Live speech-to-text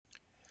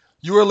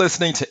You are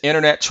listening to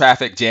Internet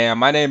Traffic Jam.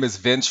 My name is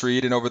Vince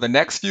Reed, and over the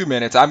next few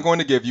minutes, I'm going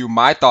to give you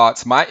my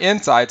thoughts, my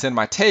insights, and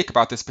my take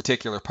about this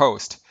particular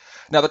post.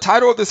 Now, the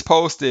title of this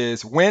post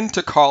is When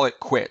to Call It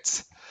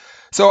Quits.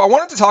 So, I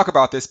wanted to talk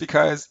about this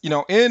because,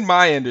 in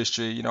my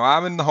industry,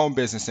 I'm in the home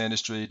business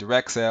industry,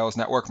 direct sales,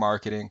 network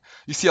marketing.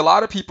 You see a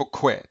lot of people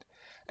quit.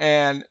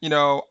 And,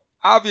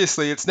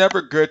 obviously it's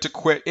never good to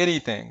quit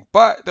anything,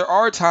 but there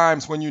are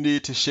times when you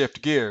need to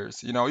shift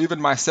gears.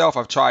 Even myself,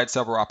 I've tried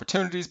several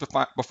opportunities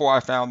before I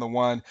found the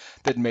one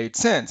that made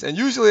sense. And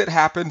usually it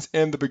happens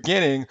in the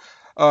beginning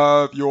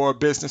of your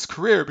business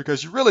career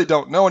because you really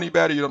don't know any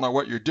better. You don't know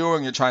what you're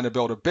doing. You're trying to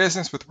build a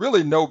business with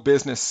really no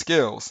business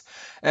skills.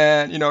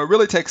 And, it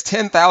really takes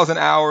 10,000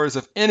 hours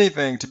of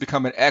anything to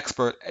become an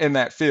expert in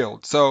that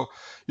field. So,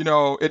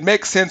 it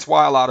makes sense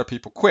why a lot of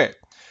people quit.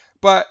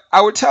 But I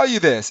would tell you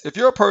this: if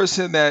you're a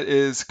person that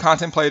is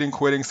contemplating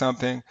quitting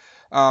something,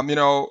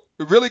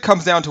 it really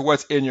comes down to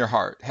what's in your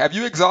heart. Have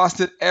you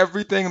exhausted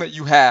everything that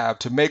you have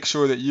to make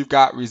sure that you've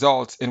got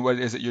results in what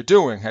it is that you're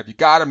doing? Have you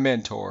got a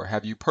mentor?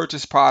 Have you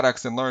purchased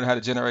products and learned how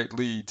to generate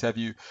leads? Have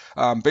you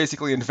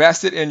basically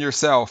invested in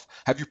yourself?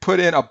 Have you put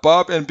in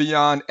above and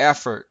beyond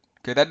effort?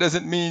 Okay, that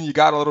doesn't mean you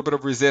got a little bit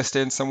of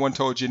resistance. Someone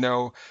told you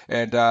no,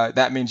 and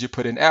that means you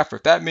put in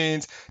effort. That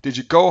means, did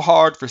you go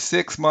hard for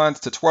 6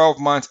 months to 12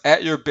 months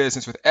at your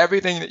business with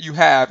everything that you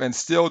have and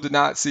still did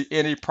not see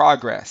any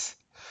progress?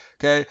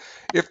 Okay,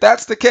 if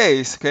that's the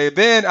case, okay,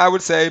 then I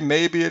would say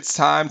maybe it's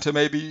time to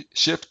maybe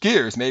shift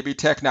gears. Maybe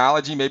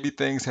technology, maybe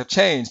things have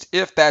changed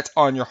if that's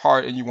on your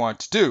heart and you want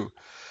to do.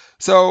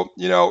 So,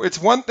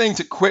 it's one thing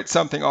to quit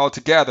something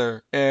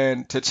altogether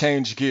and to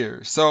change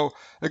gears. So,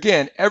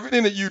 again,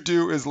 everything that you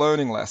do is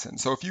learning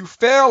lessons. So, if you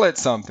fail at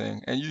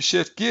something and you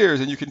shift gears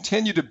and you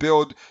continue to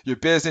build your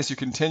business, you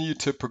continue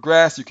to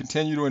progress, you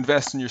continue to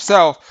invest in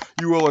yourself,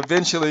 you will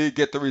eventually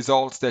get the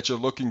results that you're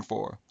looking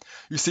for.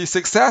 You see,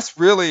 success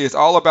really is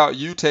all about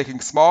you taking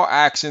small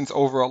actions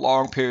over a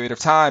long period of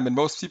time. And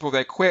most people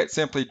that quit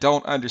simply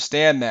don't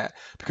understand that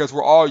because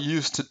we're all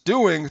used to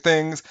doing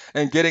things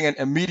and getting an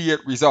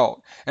immediate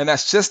result. And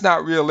that's just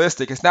not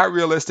realistic. It's not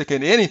realistic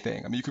in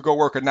anything. I mean, you could go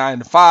work a 9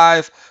 to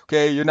 5.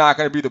 Okay, you're not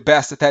going to be the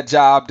best at that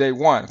job day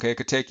one. Okay, it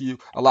could take you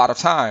a lot of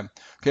time.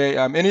 Okay,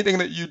 anything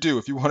that you do,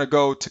 if you want to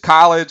go to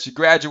college, you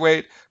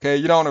graduate. Okay,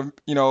 you don't,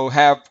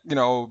 have,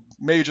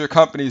 major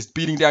companies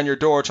beating down your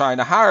door trying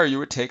to hire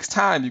you. It takes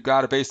time. You've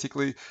got to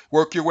basically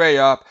work your way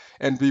up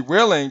and be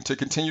willing to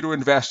continue to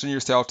invest in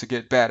yourself to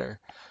get better.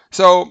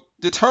 So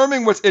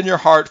determine what's in your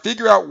heart,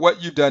 figure out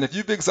what you've done. If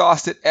you've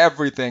exhausted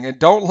everything, and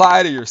don't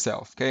lie to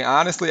yourself, okay?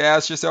 Honestly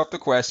ask yourself the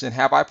question,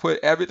 have I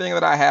put everything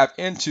that I have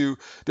into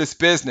this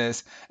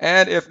business?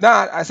 And if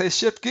not, I say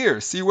shift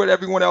gears, see what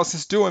everyone else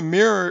is doing,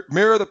 mirror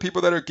the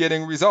people that are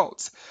getting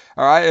results.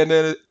 All right, and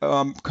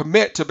then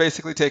commit to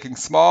basically taking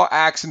small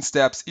action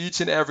steps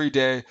each and every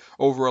day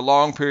over a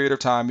long period of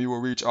time. You will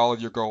reach all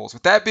of your goals.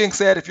 With that being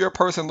said, if you're a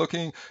person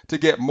looking to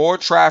get more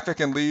traffic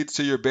and leads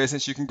to your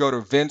business, you can go to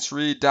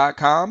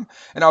vincereed.com,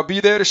 and I'll be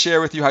there to share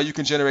with you how you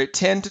can generate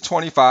 10 to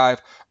 25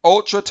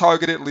 ultra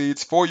targeted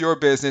leads for your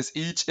business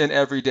each and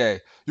every day.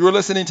 You are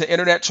listening to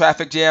Internet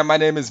Traffic Jam. My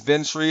name is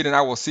Vince Reed, and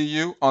I will see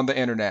you on the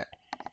internet.